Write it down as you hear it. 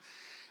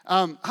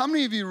How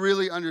many of you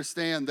really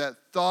understand that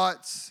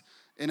thoughts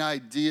and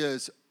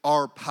ideas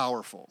are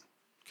powerful,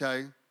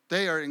 okay?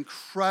 They are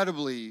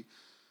incredibly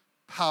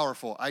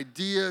powerful.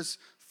 Ideas,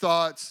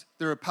 thoughts,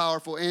 they're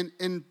powerful. And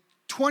in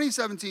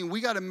 2017,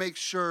 we got to make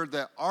sure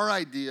that our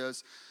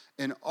ideas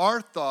and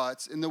our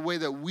thoughts and the way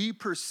that we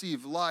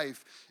perceive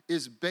life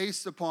is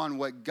based upon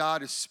what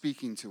God is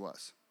speaking to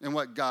us and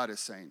what God is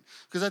saying.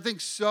 Because I think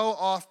so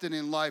often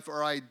in life,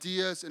 our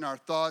ideas and our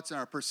thoughts and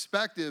our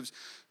perspectives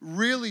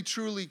really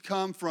truly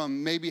come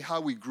from maybe how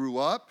we grew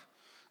up,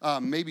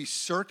 maybe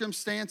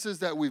circumstances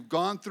that we've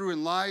gone through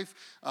in life,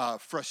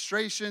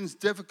 frustrations,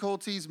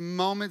 difficulties,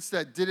 moments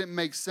that didn't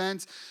make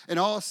sense. And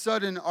all of a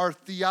sudden, our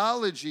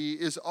theology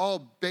is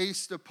all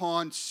based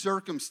upon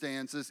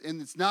circumstances,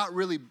 and it's not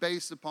really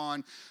based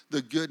upon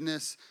the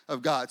goodness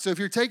of God. So if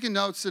you're taking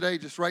notes today,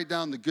 just write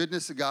down the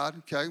goodness of God,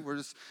 okay? We're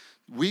just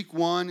Week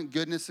 1,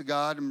 goodness of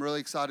God, I'm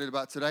really excited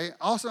about today.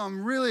 Also,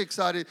 I'm really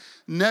excited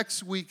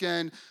next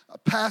weekend,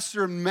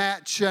 Pastor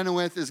Matt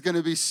Chenoweth is going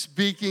to be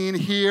speaking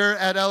here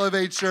at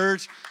Elevate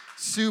Church.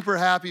 Super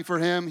happy for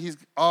him. He's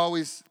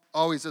always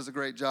does a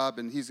great job,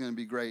 and he's going to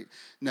be great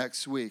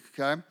next week,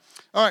 okay?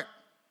 All right,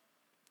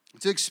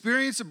 to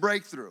experience a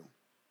breakthrough,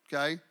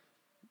 okay,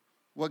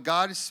 what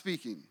God is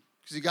speaking,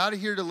 because you got to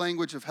hear the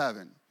language of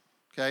heaven.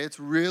 Okay, it's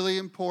really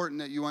important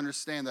that you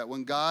understand that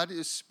when God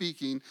is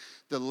speaking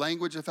the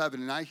language of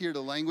heaven, and I hear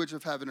the language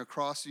of heaven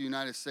across the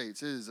United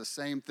States, it is the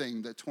same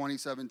thing that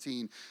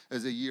 2017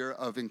 is a year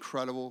of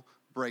incredible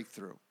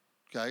breakthrough.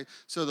 Okay,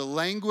 so the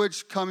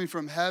language coming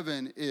from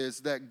heaven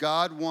is that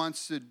God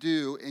wants to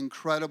do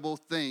incredible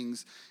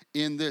things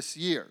in this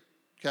year.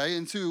 Okay,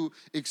 and to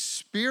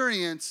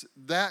experience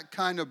that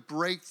kind of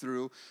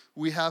breakthrough,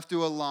 we have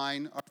to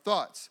align our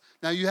thoughts.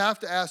 Now, you have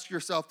to ask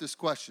yourself this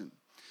question.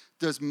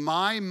 Does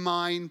my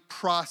mind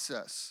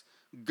process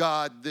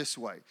God this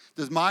way?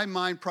 Does my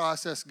mind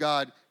process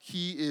God,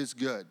 he is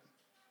good?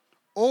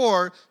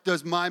 Or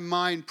does my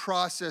mind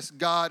process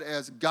God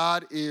as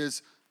God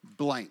is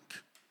blank?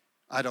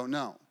 I don't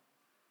know.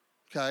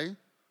 Okay?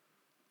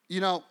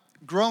 You know,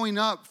 growing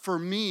up for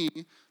me,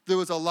 there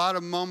was a lot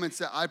of moments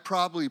that I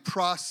probably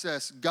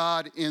processed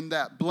God in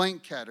that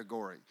blank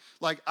category.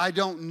 Like, I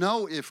don't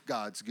know if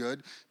God's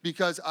good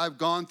because I've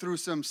gone through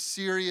some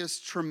serious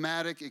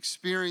traumatic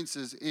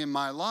experiences in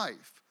my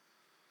life.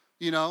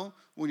 You know,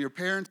 when your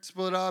parents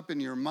split up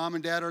and your mom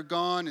and dad are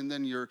gone, and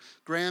then your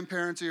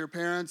grandparents are your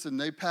parents and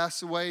they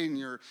pass away, and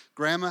your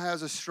grandma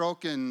has a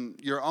stroke in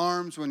your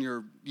arms when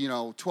you're,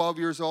 12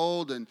 years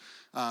old, and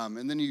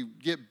then you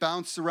get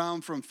bounced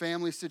around from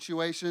family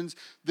situations.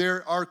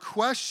 There are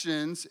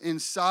questions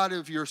inside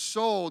of your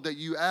soul that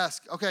you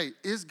ask, okay,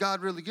 is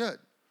God really good?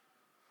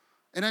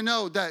 And I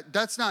know that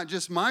that's not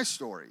just my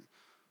story.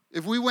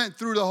 If we went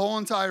through the whole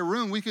entire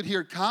room, we could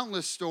hear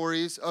countless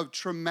stories of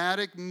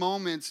traumatic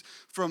moments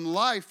from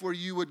life where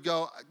you would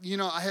go,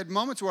 I had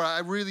moments where I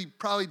really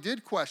probably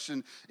did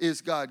question, is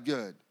God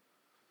good?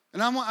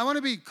 And I want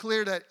to be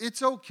clear that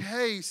it's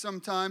okay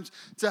sometimes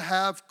to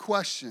have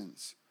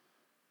questions.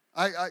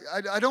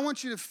 I don't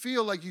want you to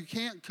feel like you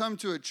can't come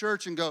to a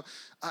church and go,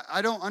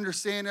 I don't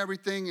understand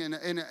everything,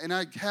 and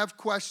I have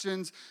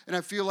questions, and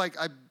I feel like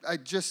I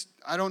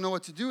don't know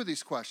what to do with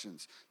these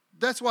questions.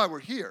 That's why we're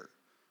here.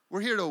 We're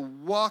here to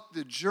walk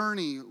the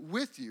journey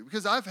with you,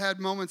 because I've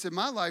had moments in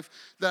my life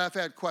that I've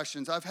had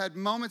questions. I've had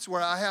moments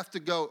where I have to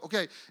go,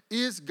 okay,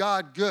 is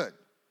God good?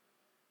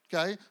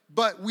 Okay,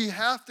 but we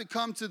have to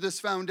come to this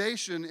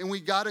foundation, and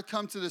we got to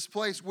come to this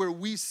place where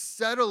we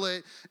settle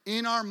it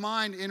in our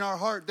mind, in our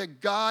heart,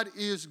 that God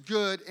is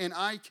good, and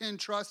I can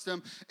trust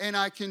him, and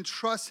I can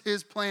trust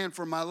his plan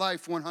for my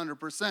life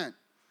 100%.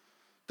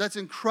 That's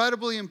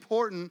incredibly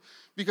important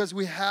because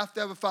we have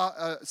to have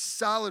a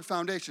solid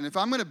foundation. If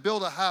I'm going to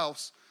build a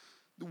house,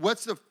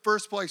 what's the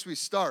first place we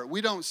start? We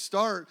don't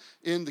start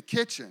in the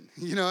kitchen.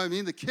 You know what I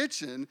mean? The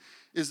kitchen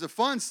is the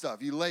fun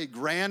stuff. You lay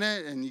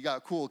granite and you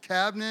got cool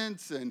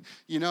cabinets and,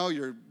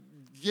 you're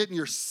getting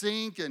your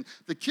sink, and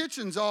the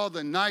kitchen's all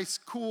the nice,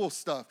 cool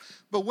stuff.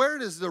 But where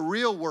does the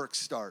real work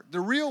start?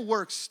 The real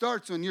work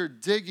starts when you're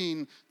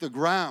digging the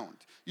ground.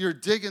 You're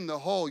digging the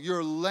hole.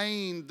 You're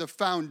laying the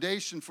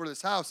foundation for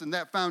this house. And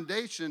that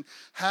foundation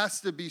has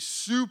to be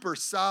super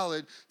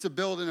solid to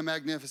build in a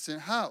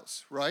magnificent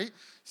house, right?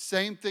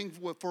 Same thing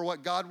for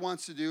what God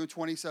wants to do in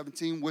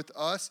 2017 with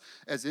us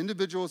as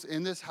individuals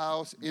in this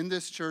house, in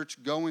this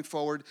church, going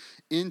forward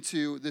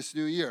into this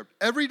new year.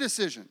 Every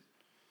decision,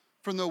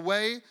 from the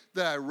way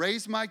that I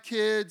raise my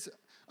kids,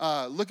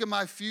 look at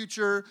my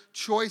future,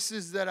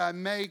 choices that I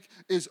make,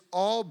 is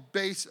all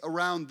based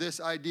around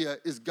this idea.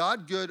 Is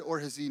God good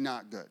or is he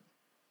not good?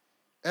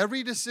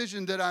 Every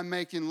decision that I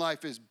make in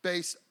life is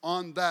based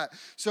on that.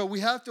 So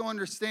we have to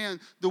understand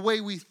the way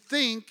we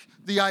think,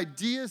 the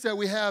ideas that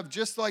we have,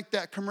 just like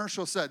that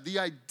commercial said, the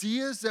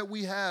ideas that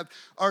we have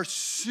are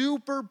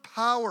super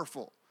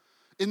powerful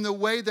in the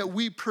way that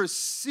we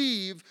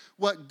perceive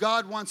what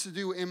God wants to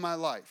do in my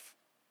life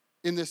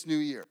in this new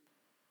year.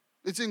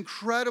 It's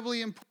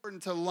incredibly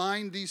important to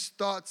line these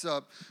thoughts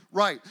up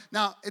right.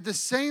 Now, at the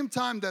same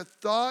time that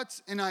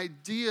thoughts and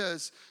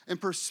ideas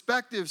and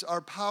perspectives are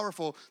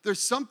powerful,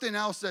 there's something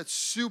else that's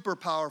super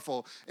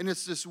powerful, and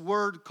it's this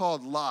word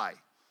called lie,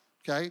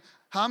 okay?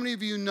 How many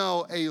of you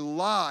know a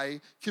lie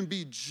can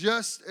be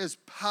just as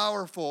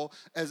powerful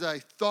as a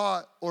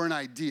thought or an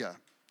idea?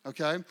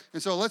 Okay,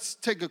 and so let's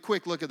take a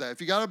quick look at that. If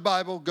you got a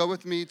Bible, go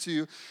with me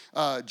to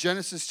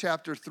Genesis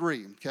chapter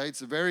 3. Okay,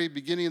 it's the very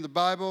beginning of the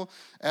Bible,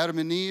 Adam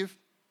and Eve.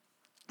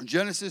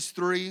 Genesis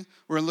 3,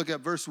 we're going to look at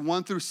verse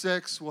 1 through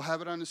 6. We'll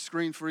have it on the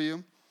screen for you.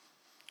 It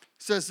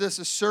says this: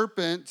 a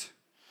serpent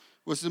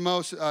was the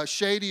most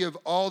shady of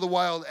all the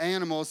wild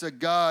animals that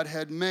God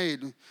had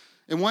made.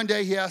 And one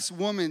day he asked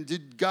woman,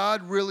 did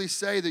God really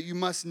say that you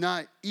must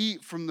not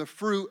eat from the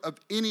fruit of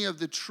any of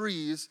the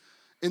trees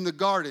in the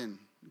garden?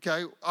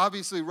 Okay,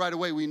 obviously right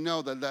away we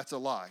know that that's a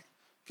lie.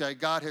 Okay,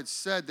 God had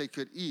said they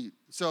could eat.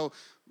 So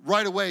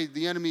right away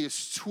the enemy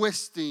is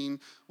twisting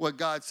what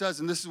God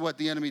says, and this is what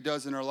the enemy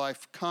does in our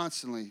life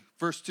constantly.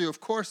 Verse 2, of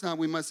course not,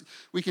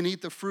 we can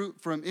eat the fruit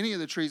from any of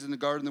the trees in the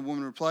garden. The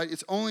woman replied,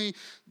 it's only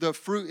the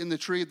fruit in the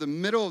tree at the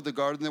middle of the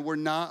garden that we're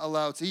not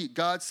allowed to eat.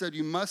 God said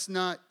you must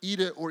not eat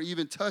it or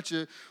even touch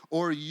it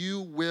or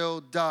you will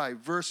die.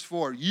 Verse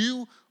 4,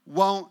 you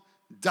won't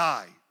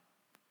die.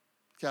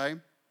 Okay?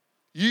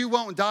 You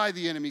won't die,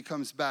 the enemy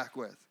comes back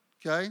with,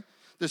 okay?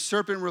 The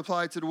serpent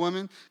replied to the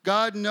woman,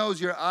 God knows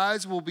your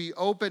eyes will be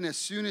open as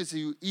soon as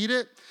you eat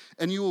it,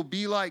 and you will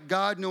be like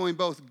God, knowing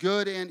both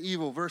good and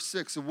evil. Verse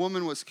 6, the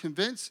woman was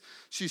convinced.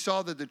 She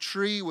saw that the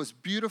tree was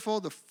beautiful.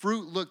 The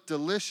fruit looked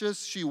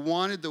delicious. She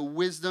wanted the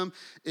wisdom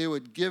it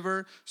would give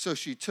her, so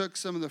she took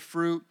some of the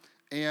fruit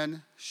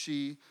and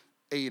she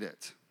ate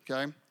it,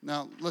 okay?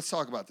 Now, let's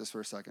talk about this for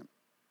a second.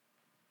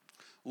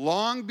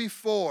 Long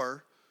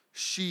before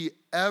she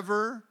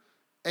ever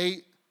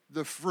ate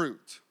the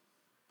fruit,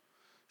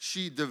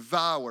 she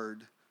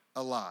devoured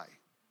a lie,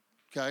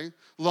 okay?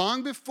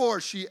 Long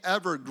before she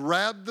ever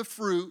grabbed the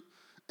fruit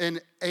and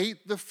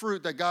ate the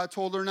fruit that God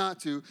told her not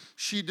to,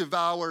 she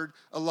devoured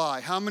a lie.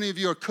 How many of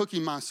you are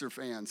Cookie Monster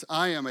fans?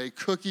 I am a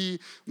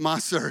Cookie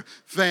Monster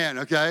fan,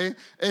 okay?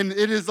 And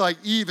it is like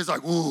Eve is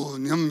like, ooh,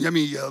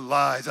 yummy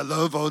lies. I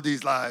love all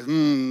these lies.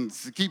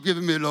 Keep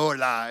giving me more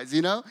lies,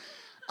 you know?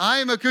 I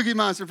am a Cookie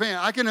Monster fan.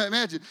 I can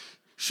imagine.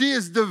 She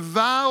is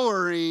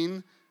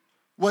devouring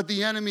what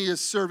the enemy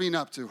is serving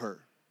up to her.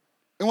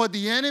 And what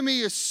the enemy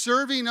is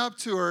serving up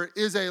to her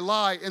is a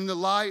lie, and the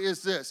lie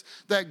is this,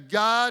 that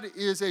God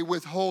is a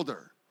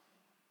withholder.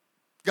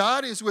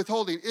 God is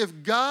withholding.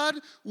 If God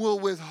will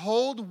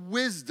withhold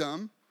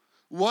wisdom,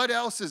 what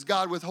else is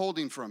God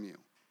withholding from you?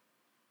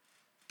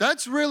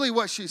 That's really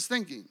what she's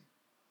thinking.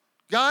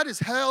 God has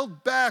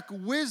held back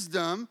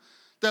wisdom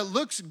that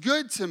looks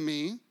good to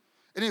me,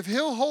 and if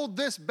he'll hold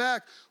this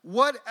back,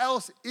 what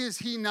else is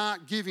he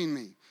not giving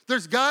me?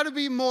 There's got to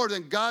be more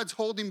than God's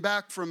holding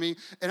back from me,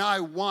 and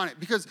I want it.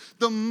 Because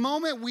the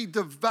moment we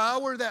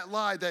devour that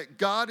lie that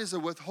God is a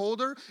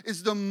withholder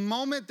is the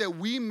moment that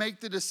we make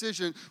the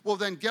decision, well,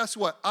 then guess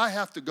what? I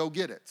have to go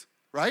get it,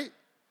 right?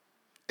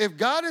 If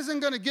God isn't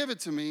going to give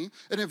it to me,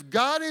 and if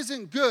God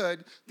isn't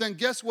good, then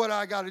guess what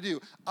I got to do?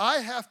 I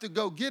have to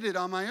go get it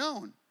on my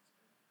own.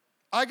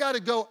 I got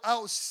to go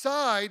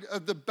outside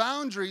of the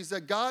boundaries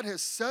that God has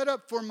set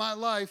up for my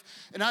life,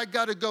 and I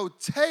got to go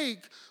take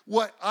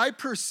what I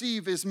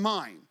perceive is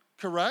mine,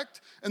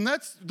 correct? And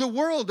that's the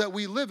world that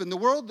we live in. The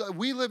world that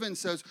we live in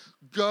says,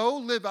 go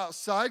live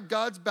outside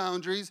God's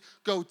boundaries,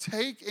 go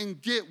take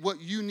and get what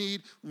you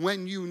need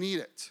when you need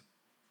it.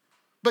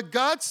 But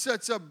God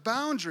sets up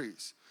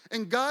boundaries,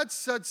 and God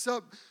sets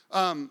up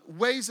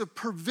ways of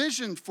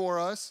provision for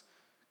us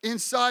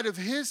inside of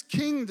his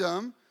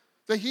kingdom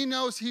that he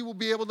knows he will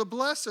be able to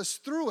bless us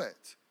through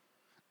it.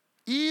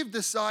 Eve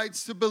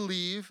decides to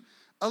believe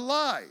a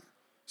lie.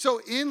 So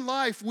in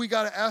life, we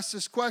got to ask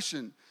this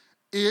question,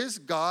 is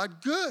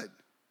God good?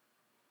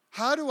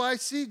 How do I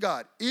see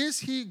God?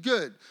 Is he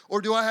good?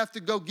 Or do I have to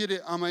go get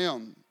it on my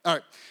own? All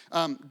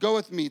right, go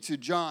with me to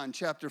John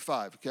chapter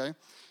 5, okay?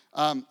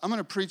 I'm going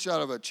to preach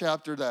out of a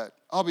chapter that,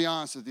 I'll be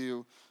honest with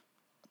you,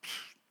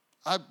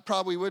 I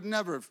probably would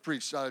never have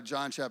preached out of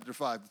John chapter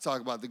 5 to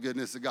talk about the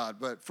goodness of God.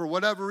 But for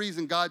whatever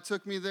reason, God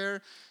took me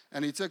there,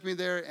 and he took me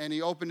there, and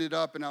he opened it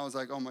up, and I was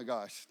like, oh my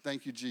gosh,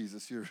 thank you,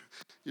 Jesus.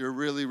 You're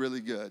really,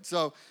 really good.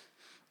 So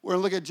we're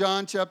going to look at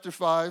John chapter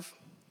 5.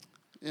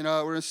 We're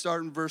going to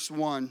start in verse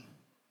 1.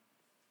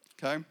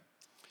 Okay? It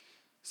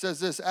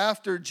says this,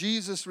 after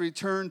Jesus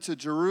returned to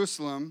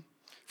Jerusalem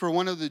for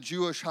one of the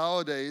Jewish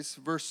holidays,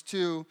 verse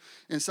 2,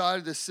 inside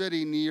of the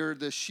city near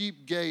the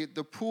sheep gate,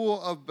 the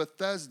pool of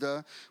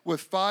Bethesda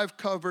with 5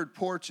 covered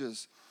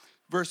porches.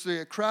 Verse 3,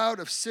 a crowd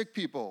of sick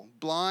people,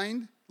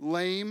 blind,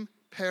 lame,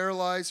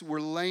 paralyzed, were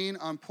laying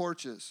on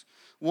porches.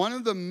 One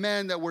of the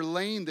men that were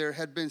laying there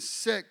had been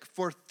sick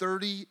for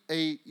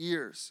 38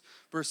 years.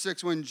 Verse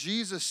 6, when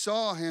Jesus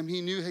saw him,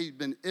 he knew he'd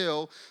been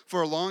ill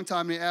for a long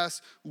time, and he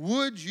asked,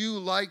 would you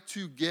like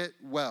to get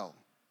well?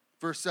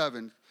 Verse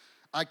 7,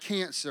 I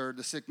can't, sir,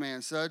 the sick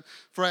man said,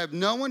 for I have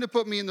no one to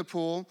put me in the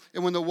pool,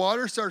 and when the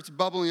water starts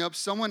bubbling up,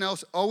 someone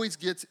else always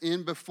gets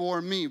in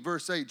before me.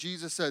 Verse 8,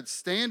 Jesus said,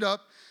 stand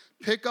up,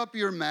 pick up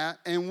your mat,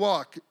 and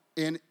walk.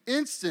 And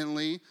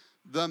instantly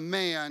the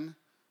man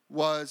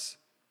was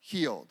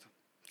healed.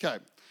 Okay,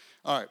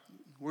 all right,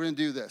 we're going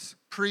to do this.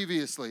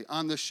 Previously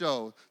on the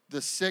show,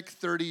 the sick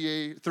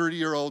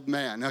 30-year-old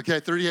man, okay,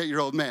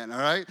 38-year-old man, all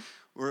right?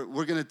 We're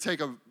going to take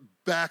a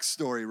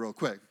backstory real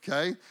quick,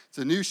 okay? It's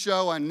a new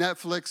show on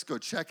Netflix. Go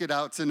check it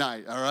out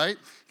tonight, all right?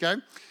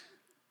 Okay?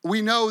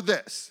 We know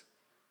this.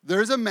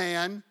 There's a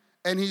man,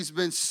 and he's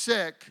been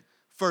sick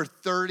for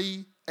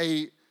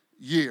 38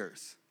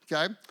 years,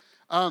 okay?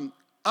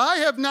 I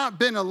have not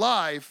been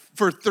alive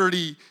for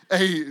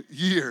 38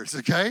 years,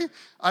 okay?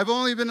 I've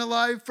only been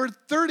alive for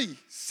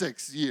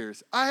 36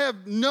 years. I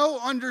have no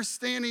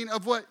understanding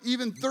of what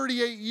even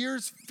 38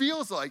 years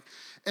feels like.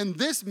 And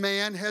this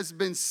man has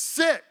been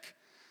sick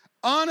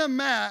on a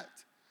mat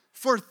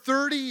for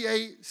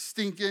 38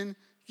 stinking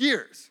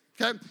years.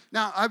 Okay?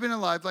 Now, I've been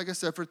alive, like I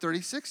said, for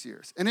 36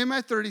 years. And in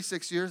my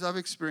 36 years, I've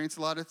experienced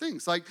a lot of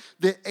things, like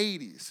the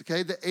 80s,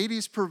 okay? The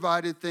 80s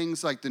provided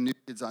things like the New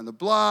Kids on the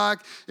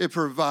Block. It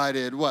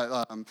provided,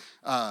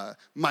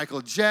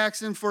 Michael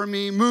Jackson for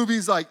me.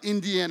 Movies like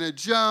Indiana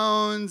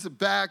Jones,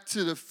 Back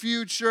to the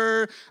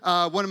Future.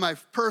 One of my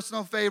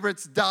personal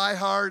favorites, Die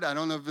Hard. I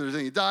don't know if there's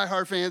any Die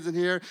Hard fans in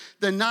here.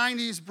 The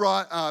 90s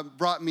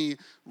brought me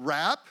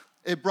rap.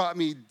 It brought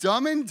me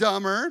Dumb and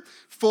Dumber,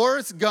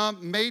 Forrest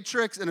Gump,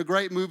 Matrix, and a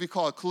great movie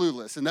called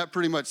Clueless. And that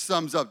pretty much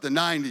sums up the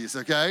 90s,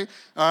 okay?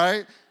 All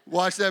right?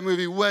 Watched that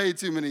movie way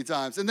too many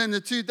times. And then the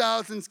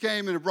 2000s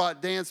came and it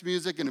brought dance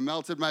music and it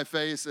melted my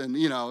face. And,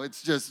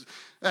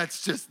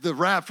 that's just the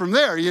rap from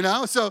there,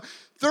 So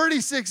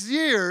 36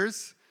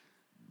 years,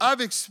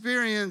 I've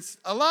experienced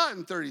a lot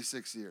in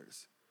 36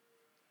 years.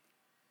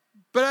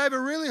 But I have a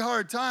really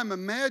hard time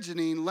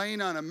imagining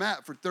laying on a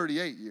mat for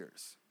 38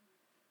 years.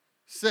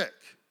 Sick.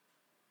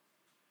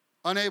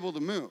 Unable to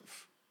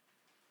move,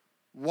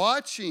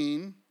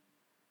 watching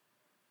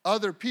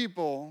other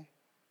people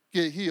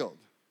get healed,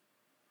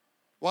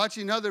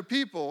 watching other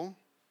people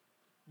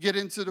get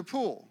into the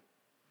pool,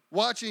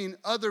 watching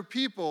other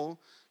people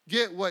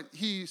get what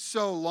he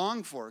so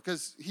longed for,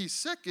 because he's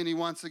sick and he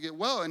wants to get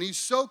well, and he's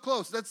so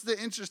close. That's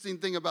the interesting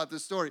thing about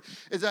this story,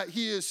 is that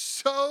he is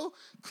so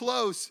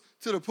close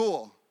to the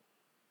pool,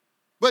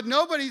 but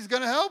nobody's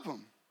going to help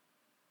him.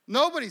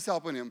 Nobody's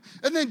helping him.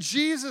 And then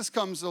Jesus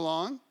comes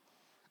along,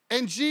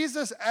 and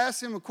Jesus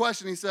asks him a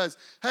question. He says,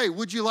 hey,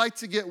 would you like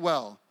to get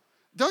well?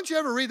 Don't you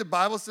ever read the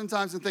Bible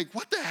sometimes and think,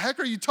 what the heck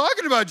are you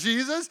talking about,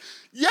 Jesus?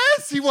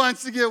 Yes, he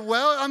wants to get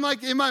well. I'm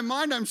like, in my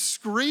mind, I'm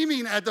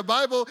screaming at the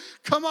Bible,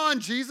 come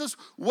on, Jesus,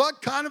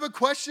 what kind of a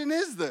question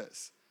is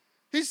this?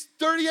 He's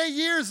 38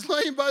 years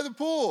laying by the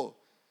pool.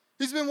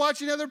 He's been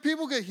watching other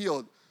people get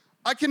healed.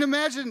 I can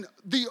imagine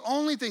the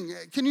only thing,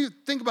 can you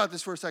think about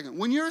this for a second?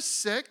 When you're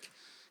sick,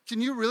 can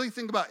you really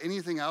think about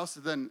anything else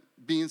than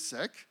being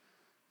sick?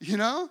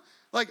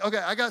 Like, okay,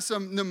 I got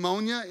some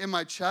pneumonia in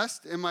my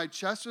chest, and my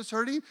chest was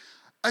hurting.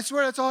 I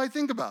swear that's all I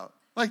think about.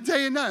 Like,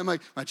 day and night, I'm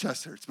like, my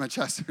chest hurts, my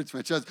chest hurts,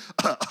 my chest,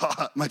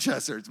 my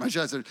chest hurts, my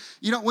chest hurts.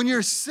 When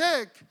you're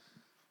sick,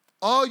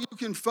 all you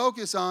can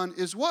focus on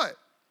is what?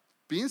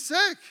 Being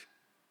sick.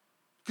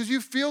 Because you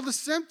feel the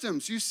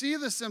symptoms. You see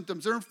the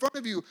symptoms. They're in front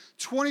of you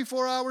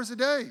 24 hours a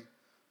day.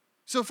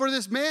 So for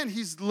this man,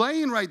 he's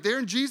laying right there,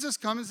 and Jesus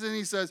comes and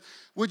he says,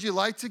 would you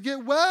like to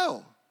get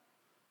well?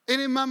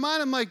 And in my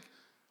mind, I'm like,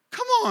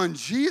 come on,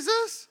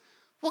 Jesus.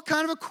 What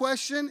kind of a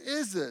question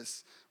is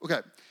this? Okay,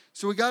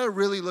 so we got to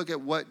really look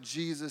at what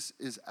Jesus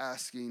is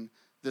asking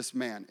this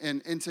man.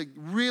 And to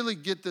really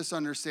get this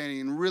understanding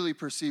and really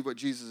perceive what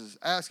Jesus is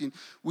asking,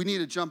 we need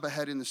to jump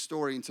ahead in the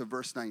story into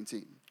verse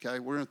 19. Okay,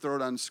 we're going to throw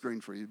it on the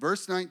screen for you.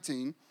 Verse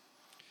 19,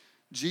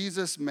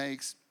 Jesus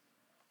makes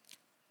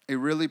a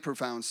really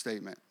profound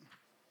statement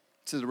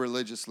to the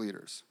religious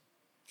leaders.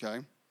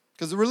 Okay,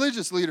 because the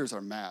religious leaders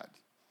are mad.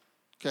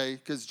 Okay,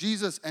 because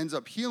Jesus ends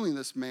up healing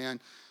this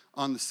man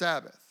on the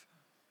Sabbath,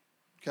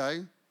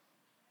 okay?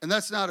 And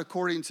that's not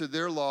according to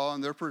their law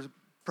and their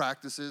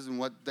practices and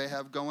what they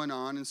have going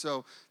on. And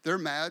so they're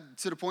mad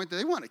to the point that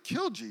they want to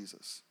kill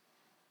Jesus.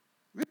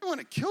 They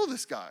want to kill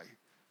this guy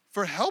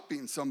for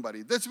helping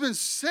somebody that's been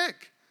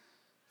sick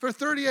for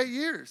 38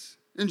 years.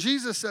 And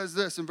Jesus says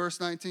this in verse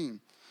 19.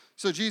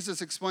 So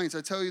Jesus explains, I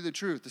tell you the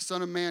truth, the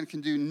Son of Man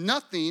can do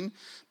nothing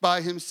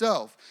by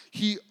himself.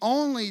 He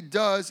only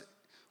does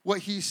what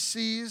he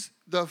sees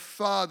the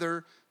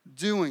Father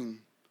doing.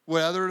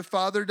 Whatever the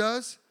Father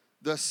does,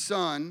 the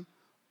Son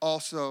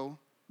also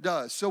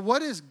does. So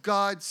what is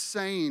God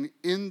saying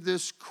in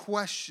this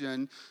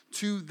question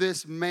to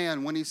this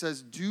man when he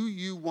says, do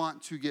you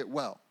want to get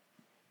well?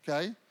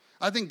 Okay?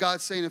 I think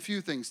God's saying a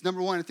few things.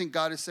 Number one, I think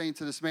God is saying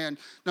to this man,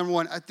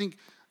 I think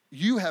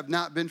you have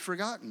not been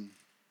forgotten.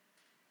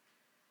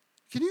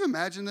 Can you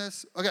imagine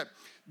this? Okay,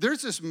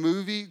 there's this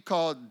movie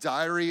called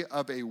Diary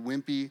of a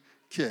Wimpy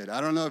Kid.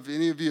 I don't know if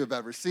any of you have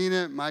ever seen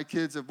it. My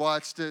kids have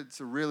watched it. It's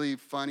a really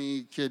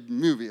funny kid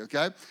movie,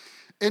 okay?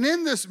 And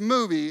in this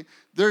movie,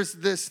 there's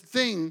this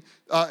thing,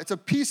 it's a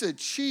piece of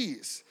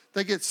cheese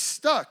that gets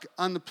stuck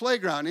on the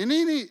playground. And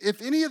if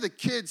any of the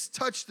kids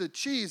touch the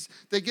cheese,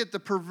 they get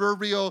the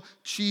proverbial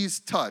cheese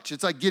touch.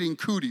 It's like getting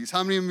cooties.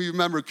 How many of you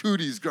remember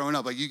cooties growing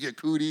up? Like you get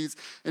cooties,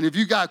 and if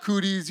you got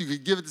cooties, you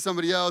could give it to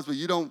somebody else, but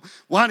you don't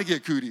want to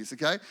get cooties,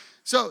 okay?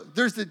 So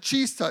there's the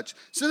cheese touch.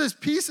 So this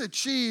piece of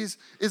cheese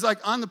is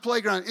like on the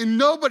playground, and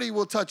nobody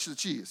will touch the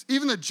cheese.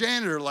 Even the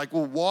janitor like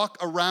will walk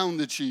around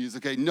the cheese,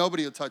 okay?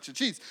 Nobody will touch the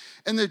cheese.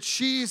 And the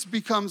cheese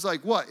becomes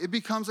like what? It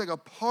becomes like a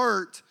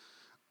part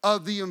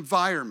of the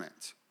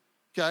environment,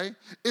 okay?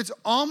 It's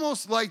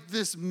almost like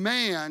this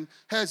man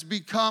has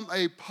become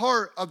a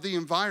part of the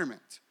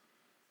environment.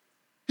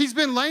 He's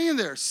been laying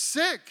there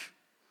sick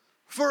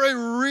for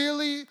a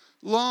really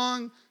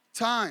long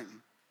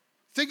time.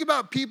 Think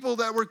about people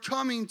that were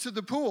coming to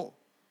the pool.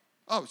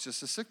 Oh, it's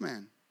just a sick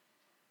man.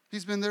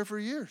 He's been there for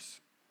years.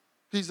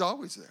 He's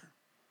always there.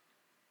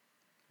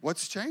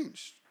 What's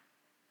changed?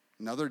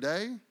 Another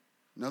day,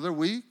 another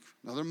week,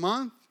 another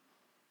month,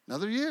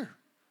 another year.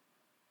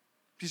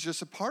 He's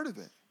just a part of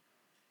it.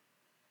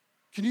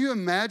 Can you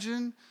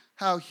imagine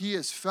how he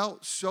has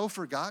felt so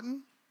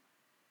forgotten?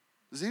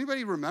 Does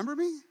anybody remember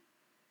me?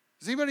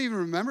 Does anybody even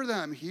remember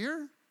that I'm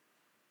here?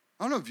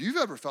 I don't know if you've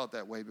ever felt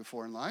that way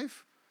before in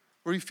life,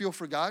 where you feel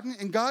forgotten.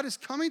 And God is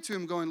coming to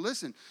him going,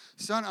 listen,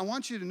 son, I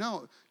want you to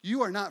know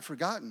you are not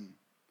forgotten.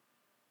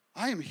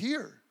 I am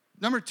here.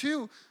 Number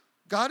two,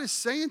 God is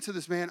saying to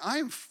this man, I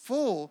am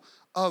full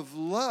of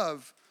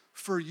love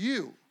for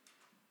you.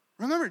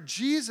 Remember,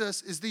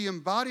 Jesus is the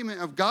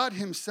embodiment of God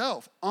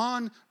himself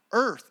on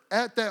earth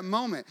at that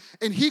moment.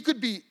 And he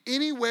could be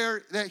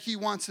anywhere that he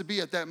wants to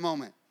be at that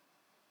moment.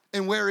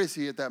 And where is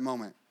he at that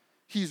moment?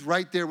 He's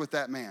right there with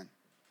that man.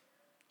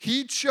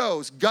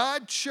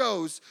 God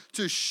chose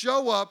to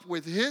show up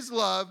with his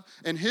love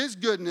and his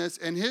goodness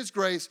and his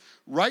grace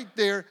right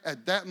there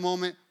at that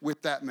moment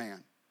with that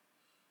man.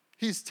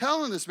 He's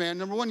telling this man,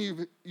 number one,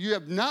 you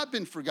have not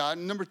been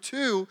forgotten. Number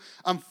two,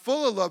 I'm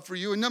full of love for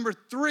you. And number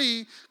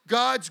three,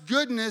 God's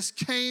goodness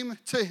came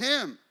to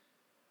him.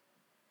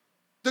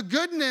 The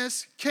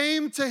goodness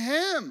came to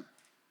him.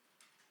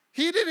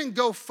 He didn't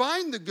go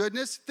find the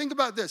goodness. Think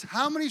about this.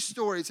 How many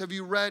stories have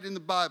you read in the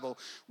Bible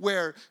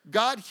where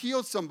God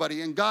healed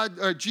somebody and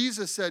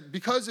Jesus said,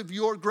 because of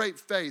your great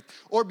faith,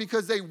 or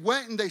because they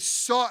went and they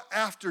sought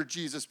after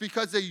Jesus,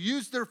 because they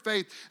used their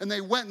faith and they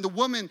went, and the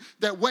woman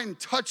that went and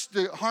touched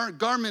the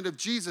garment of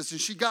Jesus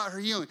and she got her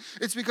healing.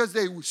 It's because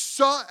they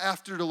sought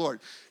after the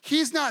Lord.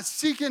 He's not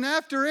seeking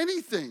after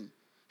anything.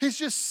 He's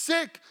just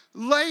sick,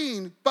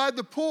 laying by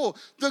the pool.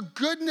 The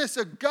goodness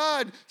of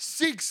God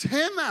seeks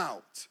him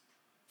out.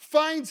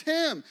 Finds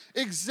him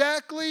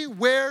exactly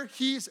where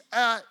he's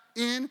at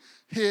in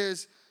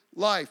his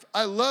life.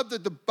 I love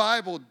that the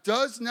Bible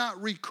does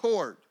not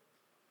record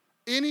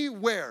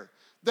anywhere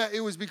that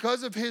it was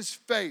because of his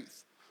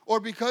faith or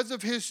because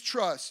of his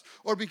trust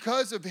or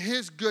because of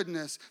his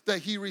goodness that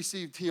he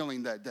received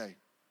healing that day.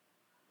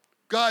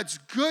 God's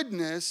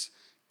goodness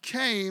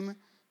came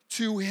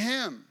to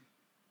him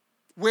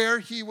where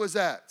he was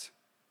at.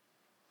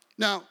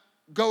 Now,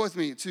 go with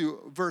me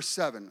to verse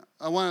 7.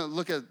 I want to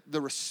look at the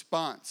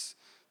response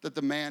that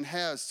the man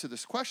has to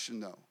this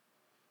question, though.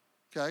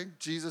 Okay?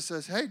 Jesus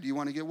says, hey, do you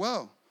want to get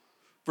well?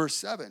 Verse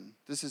 7,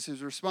 this is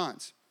his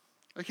response.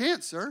 I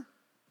can't, sir.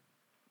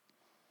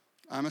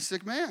 I'm a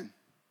sick man.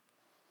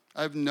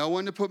 I have no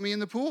one to put me in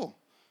the pool.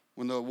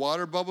 When the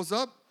water bubbles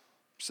up,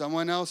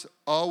 someone else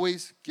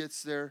always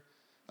gets there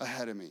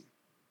ahead of me.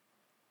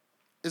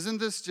 Isn't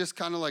this just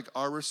kind of like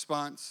our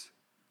response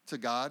to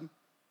God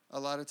a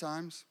lot of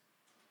times?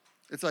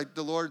 It's like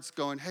the Lord's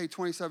going, hey,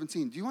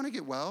 2017, do you want to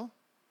get well?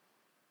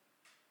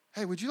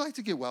 Hey, would you like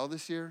to get well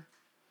this year?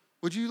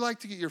 Would you like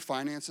to get your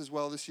finances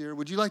well this year?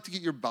 Would you like to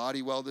get your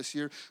body well this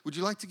year? Would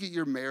you like to get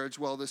your marriage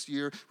well this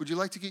year? Would you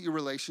like to get your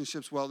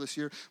relationships well this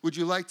year? Would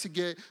you like to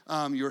get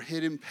your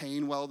hidden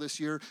pain well this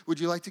year? Would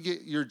you like to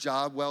get your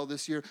job well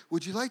this year?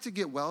 Would you like to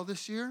get well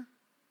this year?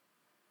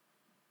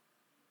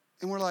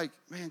 And we're like,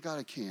 man, God,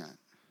 I can't.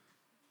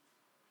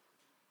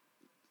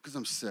 Because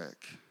I'm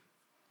sick.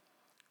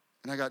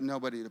 And I got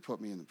nobody to put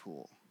me in the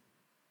pool.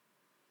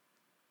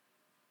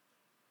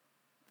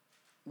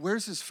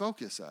 Where's his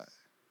focus at?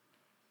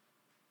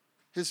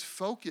 His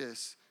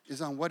focus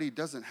is on what he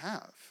doesn't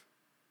have.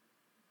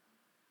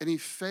 And he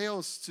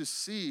fails to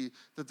see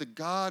that the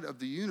God of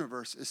the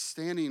universe is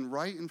standing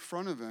right in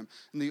front of him.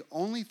 And the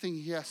only thing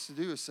he has to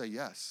do is say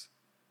yes.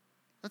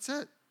 That's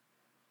it.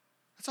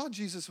 That's all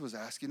Jesus was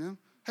asking him.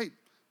 Hey,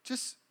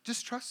 just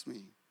trust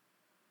me.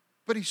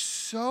 But he's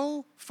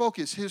so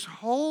focused. His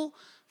whole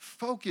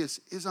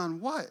focus is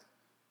on what?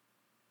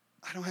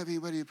 I don't have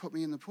anybody to put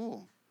me in the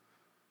pool.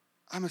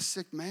 I'm a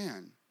sick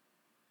man.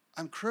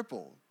 I'm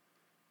crippled.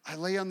 I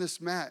lay on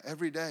this mat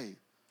every day.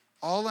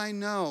 All I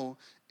know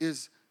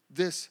is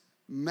this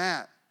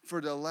mat for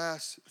the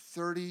last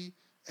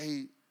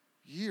 38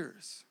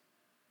 years.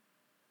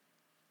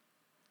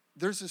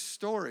 There's a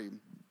story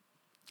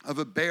of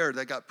a bear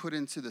that got put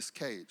into this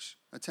cage,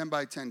 a 10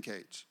 by 10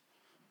 cage.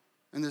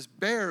 And this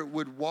bear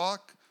would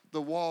walk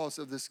the walls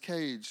of this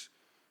cage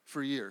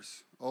for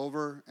years,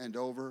 over and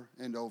over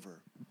and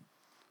over.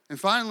 And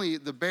finally,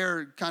 the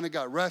bear kind of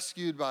got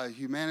rescued by a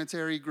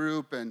humanitarian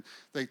group, and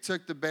they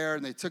took the bear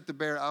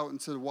out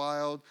into the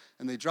wild,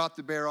 and they dropped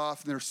the bear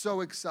off, and they're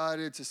so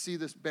excited to see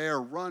this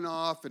bear run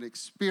off and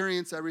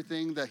experience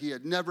everything that he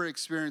had never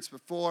experienced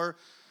before.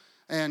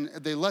 And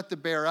they let the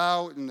bear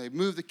out, and they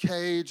move the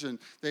cage, and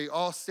they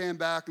all stand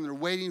back, and they're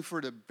waiting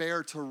for the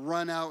bear to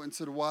run out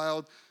into the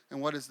wild. And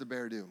what does the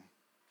bear do?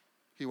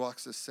 He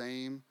walks the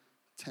same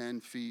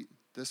 10 feet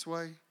this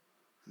way,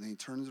 and then he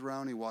turns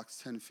around, and he walks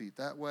 10 feet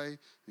that way, and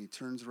he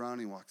turns around,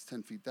 and he walks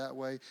 10 feet that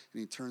way, and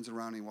he turns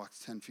around, and he walks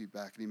 10 feet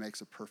back, and he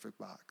makes a perfect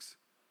box.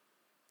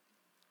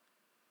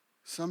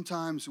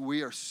 Sometimes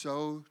we are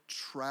so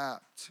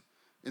trapped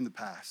in the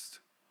past.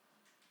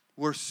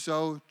 We're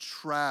so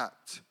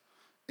trapped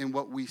in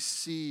what we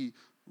see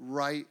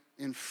right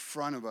in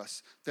front of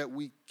us that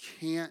we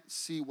can't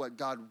see what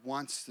God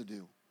wants to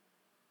do.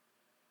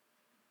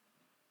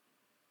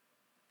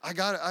 I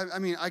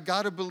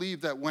gotta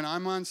believe that when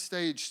I'm on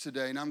stage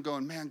today and I'm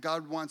going, man,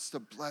 God wants to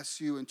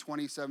bless you in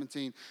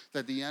 2017,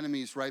 that the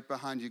enemy's right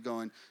behind you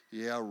going,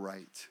 yeah,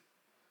 right.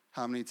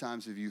 How many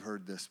times have you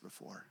heard this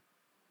before?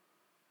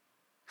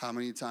 How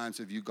many times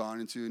have you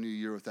gone into a new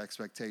year with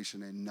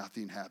expectation and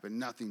nothing happened?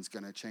 Nothing's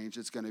going to change.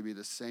 It's going to be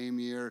the same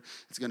year.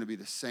 It's going to be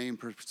the same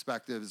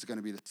perspective. It's going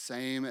to be the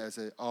same as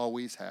it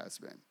always has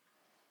been.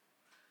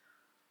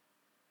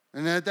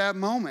 And at that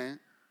moment,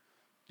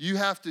 you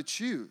have to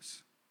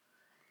choose.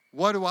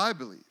 What do I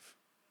believe?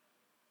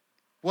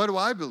 What do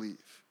I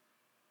believe?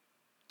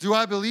 Do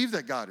I believe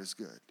that God is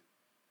good?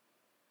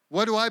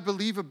 What do I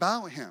believe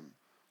about him?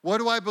 What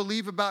do I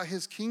believe about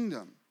his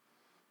kingdom?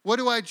 What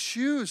do I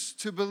choose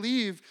to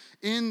believe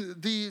in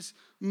these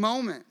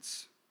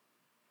moments?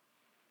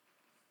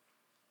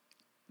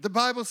 The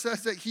Bible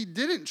says that he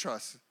didn't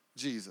trust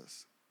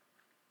Jesus.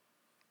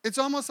 It's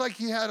almost like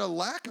he had a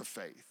lack of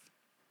faith.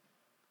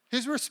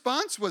 His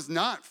response was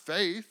not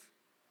faith.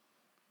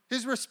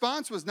 His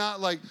response was not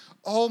like,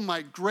 oh,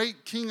 my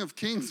great King of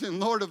Kings and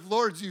Lord of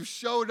Lords, you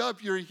showed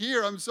up, you're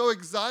here. I'm so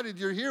excited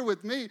you're here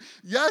with me.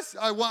 Yes,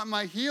 I want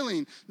my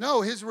healing.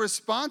 No, his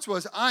response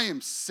was, I am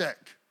sick.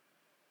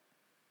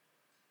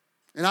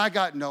 And I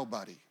got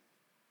nobody.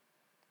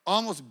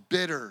 Almost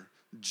bitter,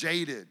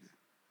 jaded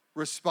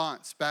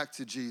response back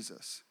to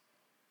Jesus.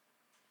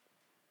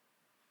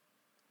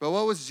 But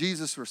what was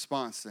Jesus'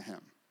 response to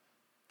him?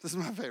 This is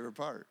my favorite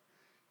part.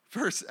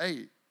 Verse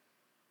 8.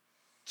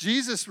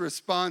 Jesus'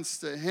 response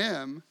to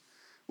him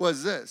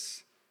was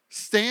this: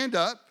 stand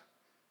up,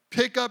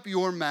 pick up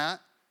your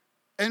mat,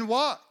 and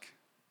walk.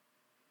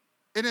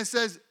 And it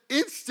says,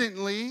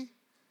 instantly,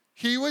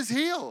 he was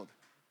healed.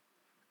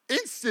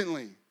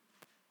 Instantly.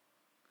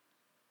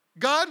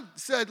 God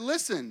said,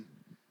 listen,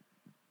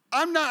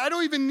 I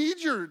don't even need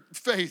your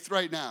faith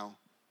right now.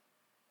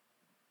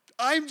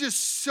 I'm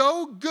just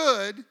so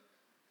good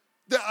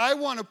that I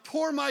want to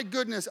pour my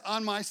goodness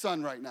on my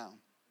son right now.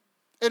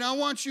 And I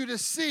want you to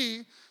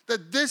see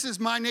that this is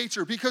my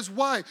nature. Because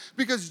why?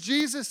 Because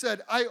Jesus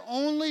said, I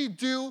only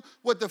do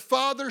what the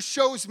Father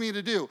shows me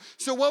to do.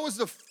 So what was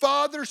the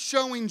Father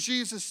showing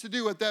Jesus to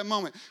do at that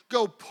moment?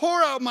 Go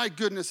pour out my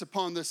goodness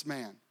upon this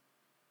man.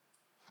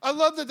 I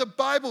love that the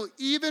Bible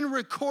even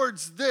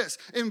records this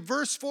in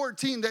verse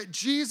 14, that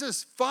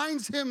Jesus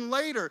finds him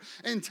later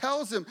and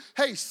tells him,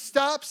 hey,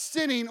 stop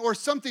sinning or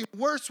something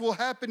worse will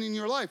happen in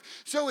your life.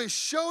 So it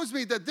shows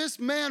me that this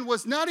man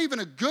was not even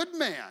a good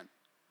man.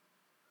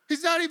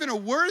 He's not even a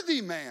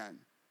worthy man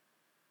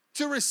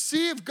to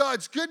receive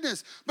God's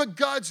goodness, but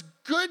God's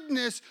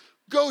goodness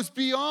goes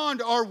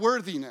beyond our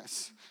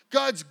worthiness.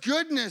 God's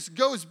goodness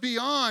goes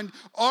beyond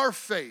our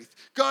faith.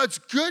 God's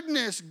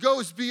goodness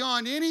goes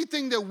beyond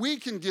anything that we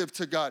can give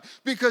to God,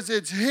 because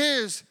it's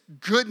his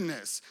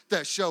goodness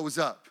that shows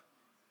up.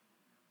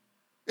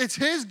 It's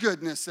his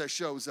goodness that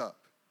shows up.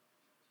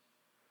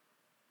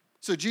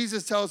 So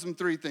Jesus tells him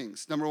three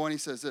things. Number one, he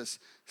says this: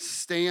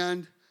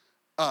 stand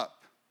up.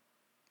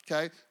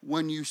 Okay?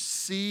 When you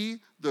see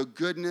the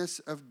goodness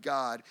of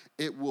God,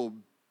 it will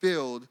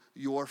build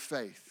your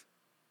faith.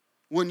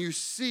 When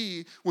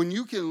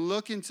you can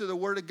look into the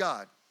Word of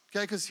God,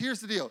 okay? Because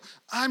here's the deal.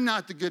 I'm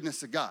not the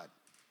goodness of God.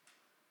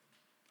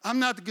 I'm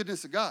not the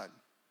goodness of God.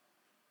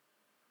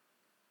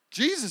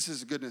 Jesus is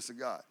the goodness of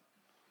God.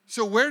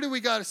 So where do we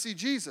got to see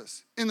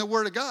Jesus? In the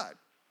Word of God.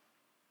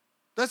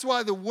 That's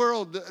why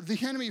the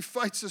enemy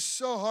fights us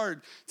so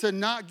hard to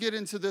not get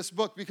into this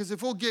book, because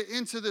if we'll get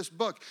into this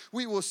book,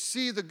 we will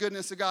see the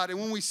goodness of God. And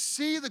when we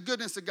see the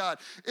goodness of God,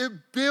 it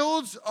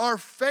builds our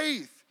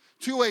faith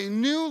to a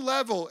new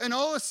level. And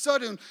all of a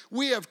sudden,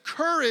 we have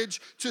courage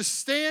to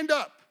stand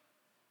up.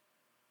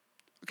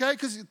 Okay,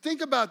 because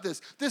think about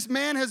this. This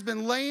man has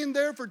been laying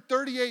there for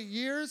 38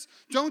 years.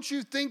 Don't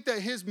you think that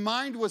his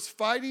mind was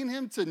fighting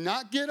him to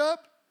not get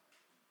up?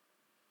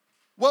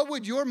 What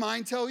would your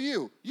mind tell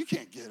you? You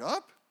can't get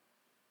up.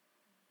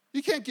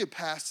 You can't get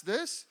past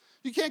this.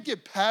 You can't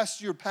get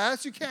past your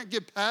past. You can't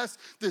get past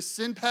this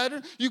sin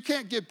pattern. You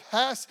can't get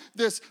past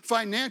this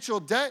financial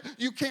debt.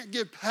 You can't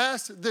get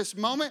past this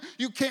moment.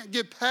 You can't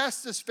get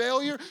past this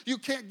failure. You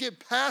can't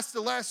get past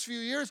the last few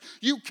years.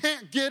 You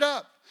can't get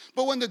up.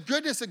 But when the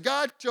goodness of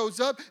God shows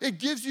up, it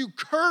gives you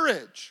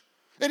courage.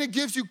 And it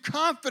gives you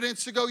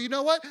confidence to go, you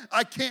know what?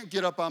 I can't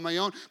get up on my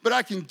own, but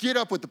I can get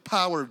up with the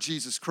power of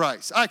Jesus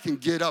Christ. I can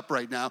get up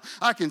right now.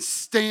 I can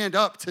stand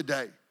up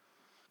today.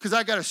 Because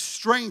I got a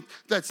strength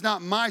that's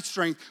not my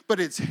strength,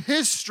 but it's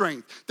his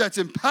strength that's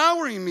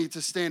empowering me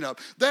to stand up.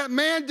 That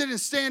man didn't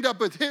stand up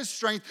with his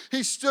strength.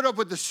 He stood up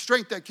with the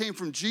strength that came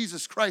from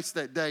Jesus Christ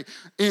that day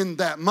in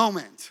that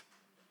moment.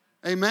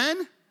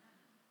 Amen?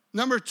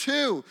 Number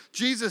 2,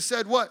 Jesus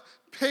said what?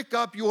 Pick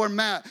up your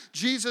mat.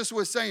 Jesus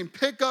was saying,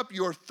 pick up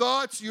your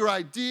thoughts, your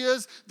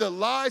ideas, the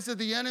lies of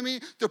the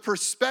enemy, the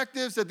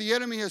perspectives that the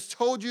enemy has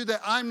told you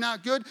that I'm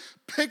not good.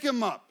 Pick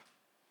them up.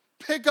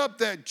 Pick up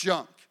that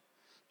junk.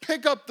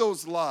 Pick up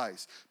those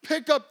lies.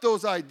 Pick up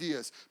those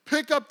ideas.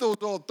 Pick up those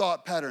old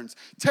thought patterns.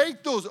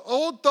 Take those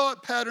old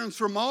thought patterns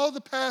from all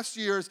the past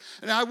years,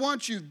 and I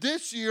want you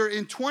this year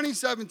in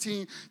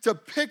 2017 to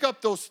pick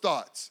up those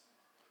thoughts.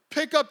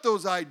 Pick up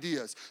those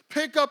ideas.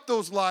 Pick up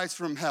those lies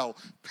from hell.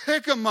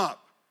 Pick them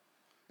up.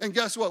 And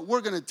guess what?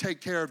 We're going to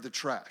take care of the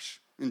trash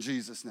in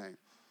Jesus' name.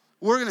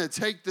 We're going to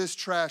take this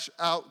trash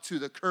out to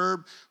the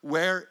curb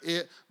where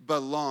it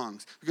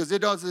belongs. Because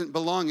it doesn't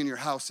belong in your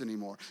house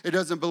anymore. It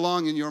doesn't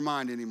belong in your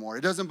mind anymore.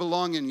 It doesn't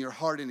belong in your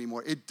heart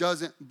anymore. It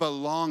doesn't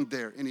belong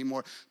there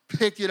anymore.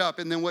 Pick it up.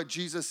 And then what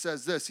Jesus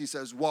says this, he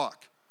says,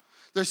 walk.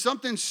 There's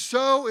something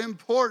so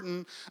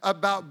important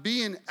about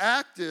being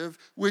active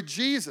with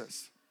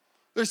Jesus.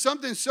 There's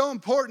something so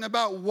important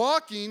about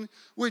walking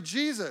with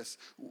Jesus.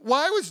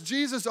 Why was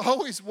Jesus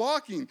always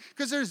walking?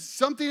 Because there's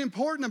something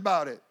important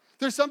about it.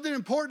 There's something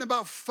important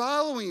about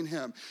following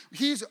him.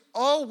 He's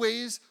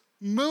always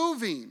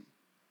moving,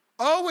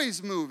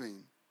 always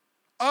moving,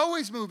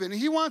 always moving.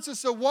 And he wants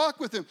us to walk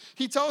with him.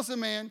 He tells the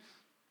man,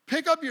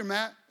 pick up your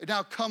mat and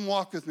now come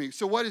walk with me.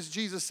 So what does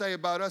Jesus say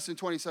about us in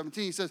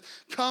 2017? He says,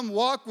 come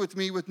walk with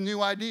me with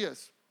new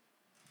ideas.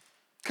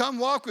 Come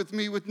walk with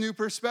me with new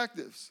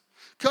perspectives.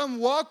 Come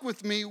walk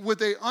with me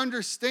with an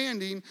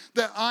understanding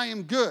that I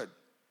am good.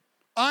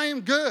 I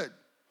am good.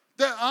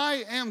 That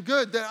I am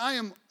good, that I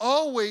am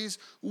always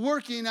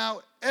working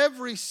out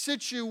every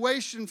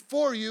situation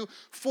for you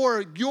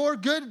for your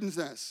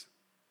goodness.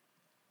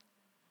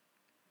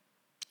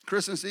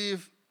 Christmas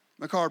Eve,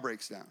 my car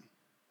breaks down.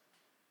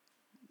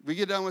 We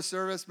get done with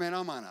service, man,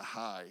 I'm on a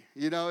high.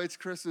 You know, it's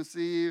Christmas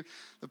Eve.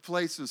 The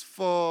place was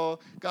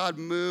full. God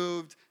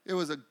moved. It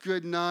was a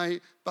good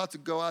night. About to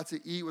go out to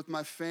eat with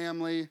my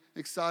family.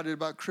 Excited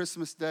about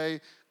Christmas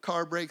Day.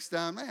 Car breaks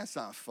down. Man, it's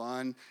not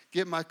fun.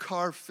 Get my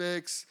car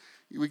fixed.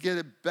 We get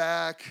it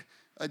back.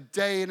 A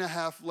day and a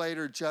half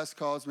later, Jess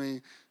calls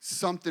me.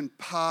 Something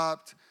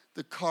popped.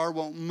 The car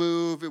won't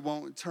move. It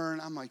won't turn.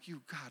 I'm like,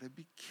 you got to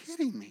be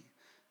kidding me.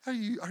 Are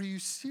you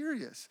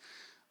serious?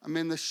 I'm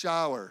in the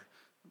shower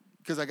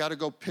because I got to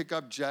go pick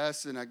up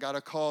Jess, and I got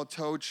to call a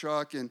tow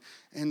truck. And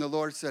the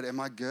Lord said, am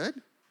I good?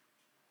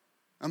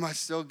 Am I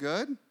still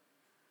good?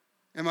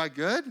 Am I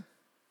good?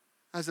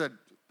 I said,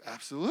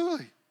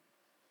 absolutely.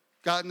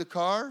 Got in the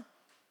car,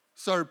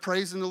 started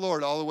praising the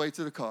Lord all the way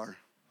to the car.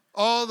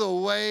 All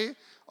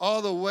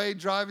the way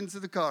driving to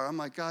the car. I'm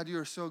like, God, you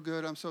are so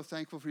good. I'm so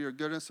thankful for your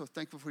goodness, so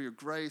thankful for your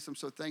grace. I'm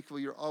so thankful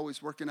you're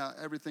always working out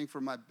everything for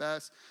my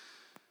best.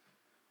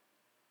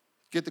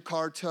 Get the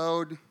car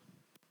towed.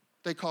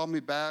 They called me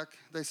back.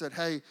 They said,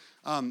 hey,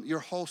 your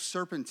whole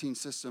serpentine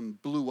system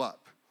blew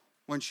up.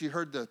 When she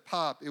heard the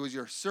pop, it was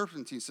your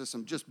serpentine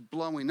system just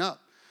blowing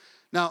up.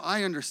 Now,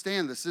 I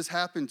understand this. This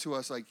happened to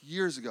us like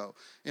years ago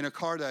in a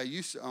car that I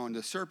used to own.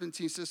 The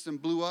serpentine system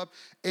blew up,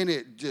 and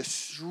it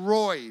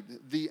destroyed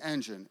the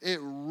engine. It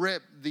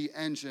ripped the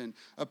engine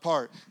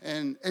apart.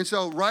 And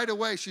so right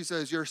away, she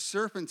says, your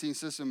serpentine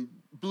system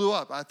blew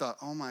up. I thought,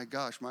 oh, my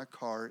gosh, my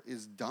car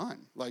is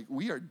done. Like,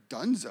 we are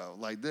donezo.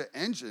 Like, the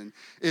engine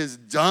is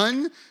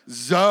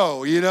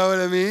done-zo. You know what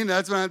I mean?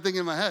 That's what I'm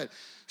thinking in my head.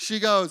 She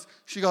goes,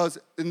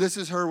 and this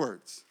is her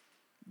words.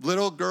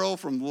 Little girl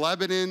from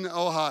Lebanon,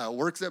 Ohio,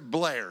 works at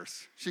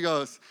Blair's. She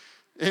goes,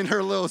 in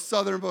her little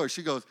southern voice,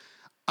 she goes,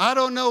 I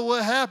don't know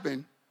what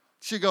happened.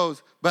 She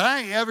goes, but I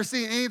ain't ever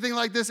seen anything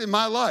like this in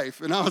my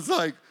life. And I was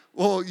like,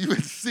 well,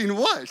 you've seen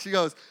what? She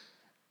goes,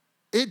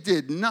 it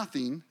did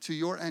nothing to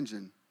your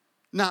engine.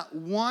 Not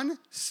one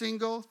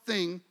single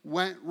thing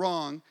went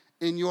wrong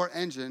in your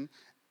engine,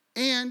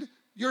 and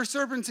your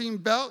serpentine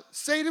belt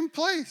stayed in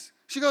place.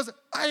 She goes,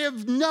 I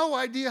have no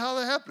idea how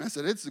that happened. I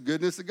said, it's the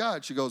goodness of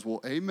God. She goes,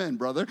 well, amen,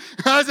 brother.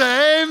 I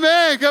said,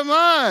 amen, come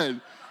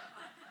on.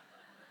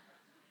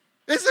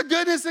 It's the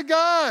goodness of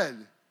God.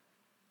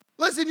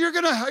 Listen, you're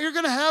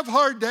gonna have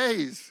hard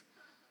days.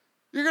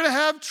 You're gonna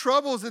have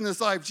troubles in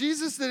this life.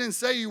 Jesus didn't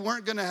say you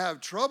weren't gonna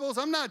have troubles.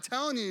 I'm not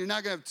telling you you're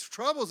not gonna have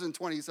troubles in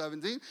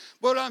 2017.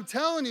 But what I'm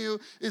telling you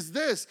is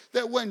this,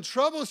 that when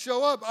troubles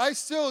show up, I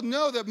still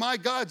know that my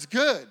God's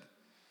good.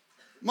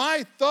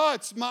 My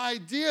thoughts, my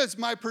ideas,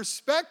 my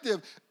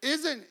perspective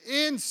isn't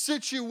in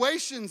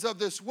situations of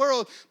this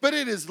world, but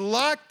it is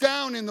locked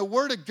down in the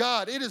Word of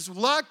God. It is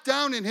locked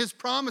down in His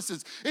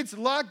promises. It's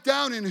locked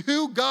down in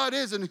who God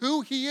is and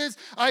who He is.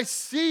 I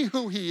see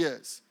who He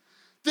is.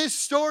 This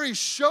story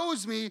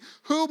shows me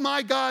who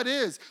my God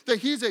is, that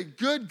He's a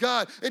good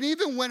God. And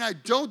even when I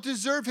don't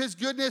deserve His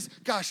goodness,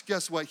 gosh,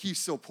 guess what? He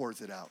still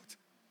pours it out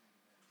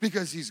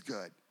because He's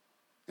good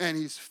and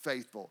He's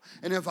faithful.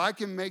 And if I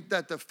can make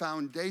that the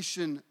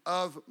foundation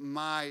of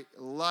my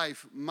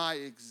life, my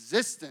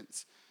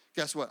existence,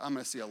 guess what? I'm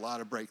going to see a lot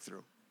of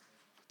breakthrough.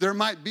 There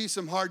might be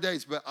some hard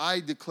days, but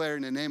I declare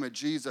in the name of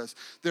Jesus,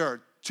 there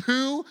are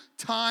 2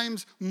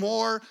 times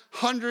more,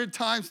 100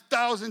 times,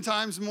 1,000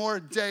 times more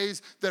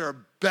days that are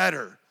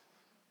better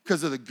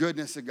because of the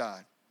goodness of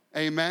God.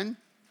 Amen?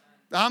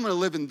 I'm going to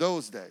live in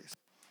those days.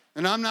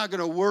 And I'm not going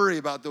to worry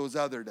about those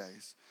other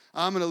days.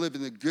 I'm going to live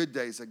in the good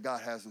days that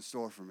God has in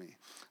store for me.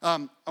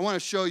 I want to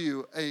show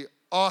you an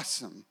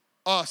awesome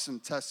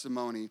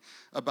testimony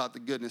about the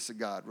goodness of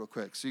God real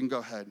quick. So you can go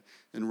ahead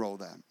and roll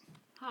that.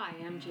 Hi,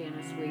 I'm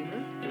Janice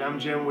Weaver. And I'm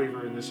Jim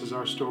Weaver, and this is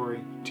our story.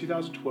 In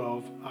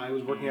 2012, I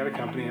was working at a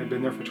company. I'd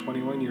been there for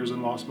 21 years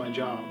and lost my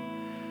job.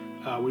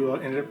 We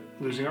ended up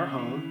losing our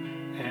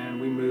home,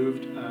 and we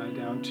moved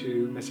down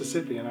to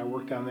Mississippi, and I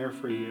worked down there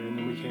for a year, and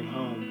then we came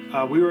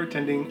home. We were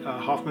attending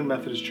Hoffman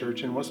Methodist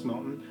Church in West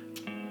Milton.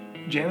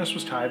 Janice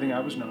was tithing,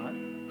 I was not.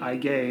 I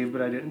gave,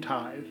 but I didn't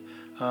tithe.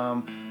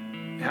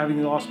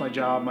 Having lost my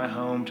job, my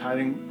home,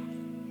 tithing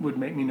would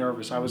make me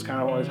nervous. I was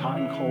kind of always hot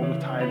and cold with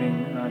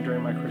tithing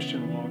during my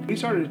Christian walk. We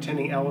started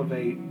attending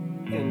Elevate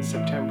in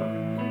September.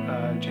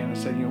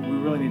 Janice said, we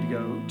really need to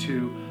go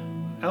to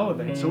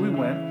Elevate. So we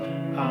went,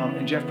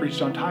 and Jeff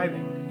preached on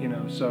tithing.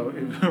 So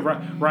it,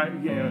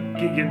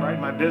 getting right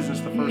in my business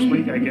the first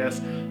week, I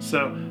guess.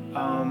 So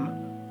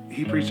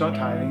he preached on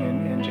tithing,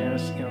 and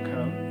Janice,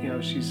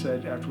 she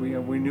said after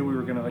we knew we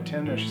were going to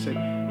attend there, she said,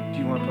 "Do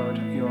you want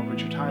to put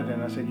your tithe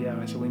in?" I said, "Yeah."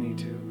 I said, "We need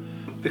to."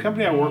 The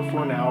company I work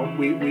for now,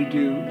 we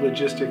do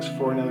logistics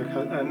for another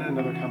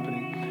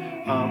company.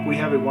 I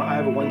have a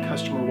one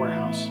customer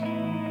warehouse.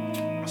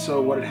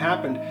 So what had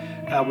happened,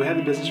 we had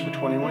the business for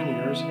 21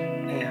 years,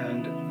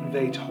 and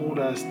they told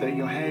us that,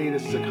 hey,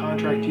 this is a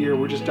contract year.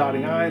 We're just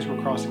dotting I's,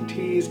 we're crossing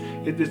T's.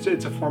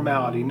 It's a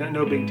formality,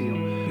 no big deal.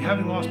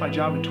 Having lost my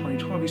job in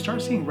 2012, you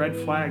start seeing red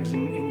flags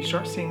and you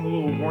start seeing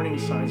little warning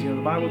signs. The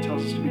Bible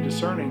tells us to be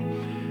discerning.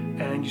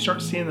 And you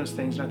start seeing those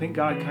things, and I think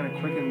God kind of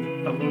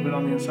quickened a little bit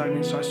on the inside of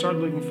me. So I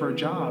started looking for a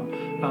job,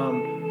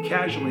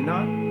 casually,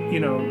 not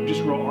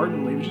just real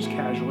ardently, but just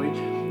casually.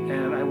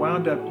 And I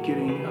wound up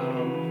getting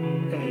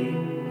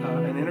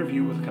an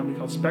interview with a company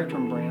called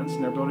Spectrum Brands,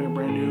 and they're building a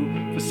brand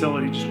new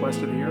facility just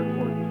west of the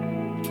airport.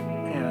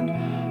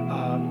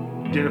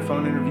 And did a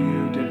phone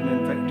interview, did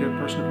a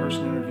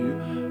person-to-person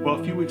interview. Well,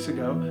 a few weeks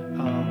ago,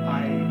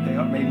 they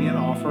made me an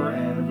offer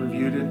and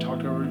reviewed it and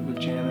talked over it with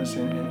Janice,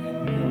 and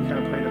we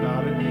kind of prayed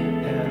about it,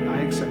 and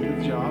I accepted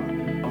the job.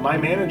 My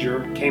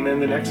manager came in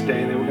the next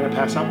day, and they were going to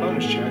pass out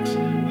bonus checks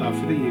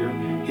for the year.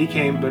 He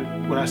came, but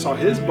when I saw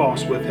his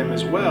boss with him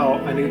as well,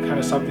 I knew kind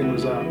of something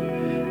was up.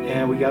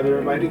 And we gathered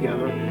everybody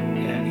together,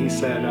 and he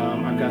said,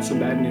 I've got some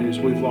bad news.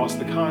 We've lost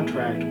the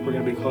contract. We're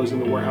going to be closing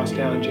the warehouse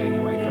down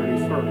January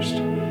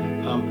 31st.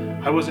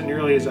 I wasn't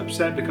nearly as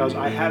upset because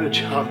I had a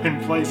job in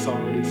place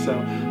already, so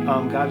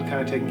God had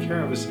kind of taken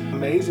care of us.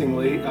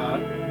 Amazingly,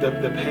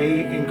 the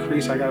pay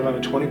increase, I got about a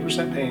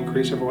 20% pay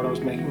increase over what I was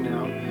making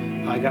now.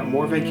 I got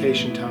more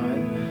vacation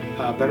time,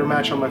 better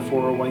match on my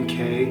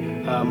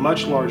 401k,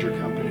 much larger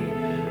company.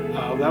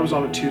 That was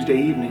on a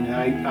Tuesday evening.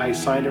 I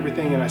signed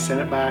everything and I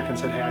sent it back and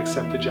said, hey, I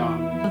accept the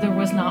job. There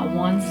was not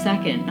one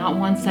second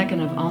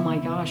of, oh my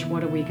gosh,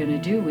 what are we going to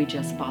do? We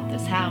just bought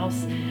this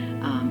house.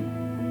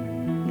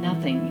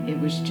 Nothing. It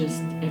was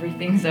just,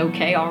 everything's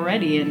okay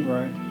already. And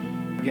right.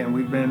 Again,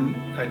 we've been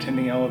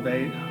attending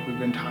Elevate. We've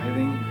been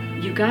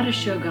tithing. You got to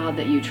show God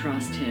that you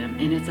trust Him,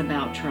 and it's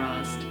about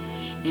trust.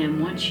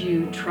 And once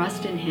you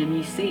trust in Him,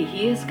 you see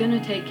He is going to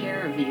take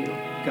care of you.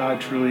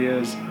 God truly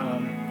is.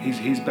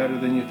 He's better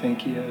than you think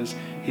He is.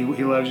 He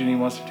loves you and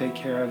He wants to take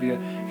care of you.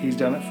 He's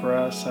done it for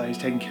us. He's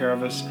taken care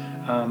of us.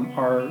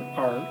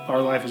 Our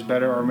life is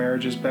better. Our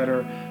marriage is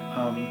better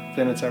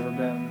than it's ever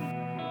been.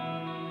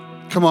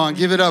 Come on,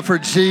 give it up for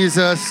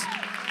Jesus.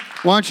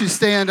 Why don't you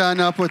stand on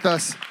up with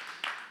us?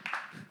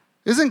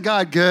 Isn't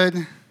God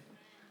good?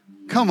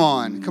 Come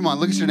on.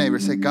 Look at your neighbor.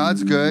 Say,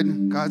 God's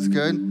good. God's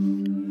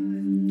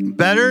good.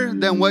 Better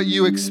than what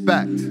you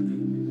expect.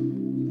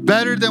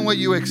 Better than what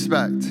you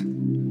expect.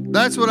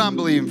 That's what I'm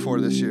believing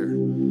for this year.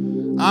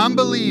 I'm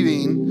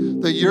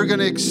believing that you're going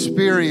to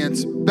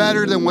experience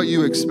better than what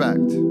you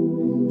expect.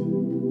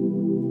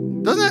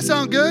 Doesn't that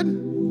sound good?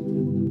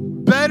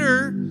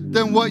 Better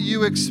than what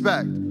you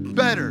expect.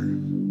 Better.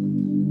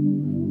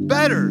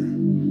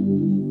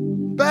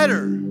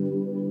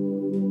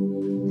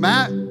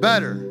 Matt,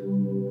 better.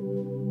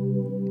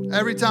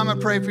 Every time I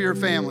pray for your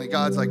family,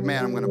 God's like,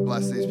 man, I'm going to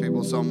bless these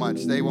people so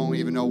much. They won't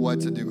even know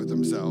what to do with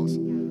themselves.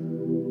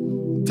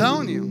 I'm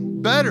telling you,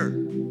 better.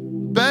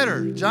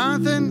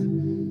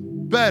 Jonathan,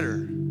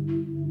 better.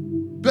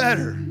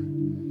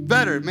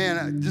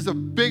 Man, just a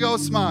big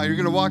old smile. You're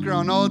going to walk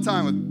around all the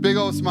time with a big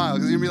old smile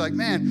because you're going to be like,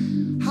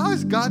 man, how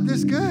is God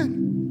this good?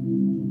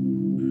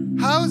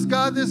 How is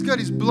God this good?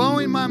 He's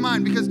blowing my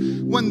mind, because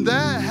when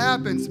that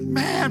happens,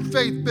 man,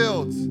 faith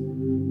builds.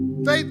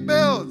 Faith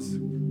builds.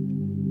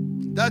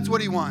 That's what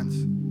he wants.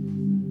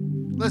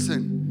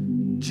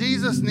 Listen,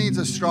 Jesus needs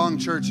a strong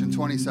church in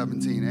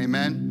 2017.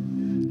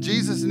 Amen.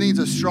 Jesus needs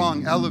a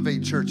strong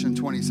Elevate church in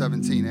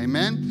 2017.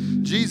 Amen.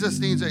 Jesus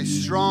needs a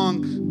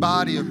strong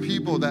body of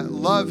people that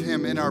love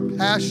him and are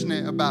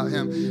passionate about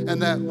him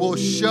and that will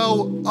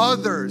show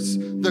others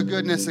the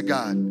goodness of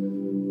God.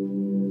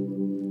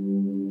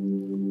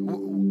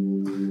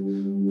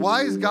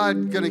 Why is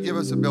God going to give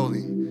us a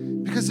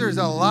building? Because there's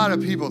a lot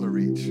of people to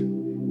reach,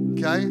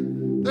 okay?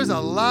 There's a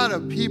lot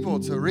of people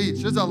to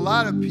reach. There's a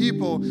lot of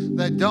people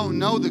that don't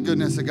know the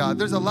goodness of God.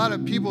 There's a lot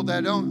of people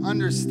that don't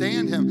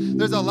understand him.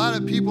 There's a lot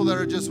of people that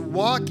are just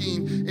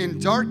walking in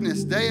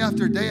darkness day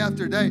after day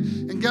after day.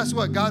 And guess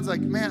what? God's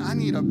like, man, I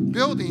need a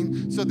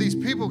building so these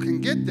people can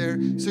get there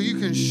so you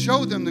can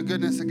show them the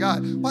goodness of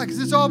God. Why? Because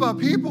it's all about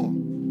people.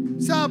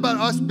 It's not about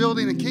us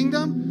building a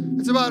kingdom.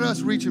 It's about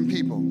us reaching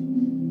people.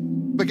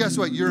 But guess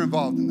what? You're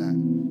involved in that.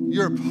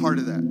 You're a part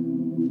of that.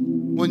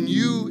 When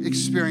you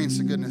experience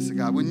the goodness of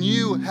God, when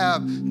you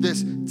have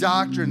this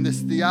doctrine,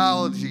 this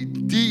theology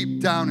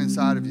deep down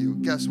inside of you,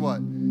 guess what?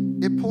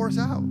 It pours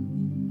out.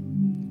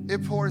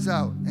 It pours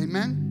out.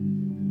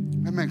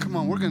 Amen? Amen. Come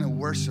on, we're going to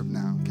worship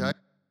now, okay?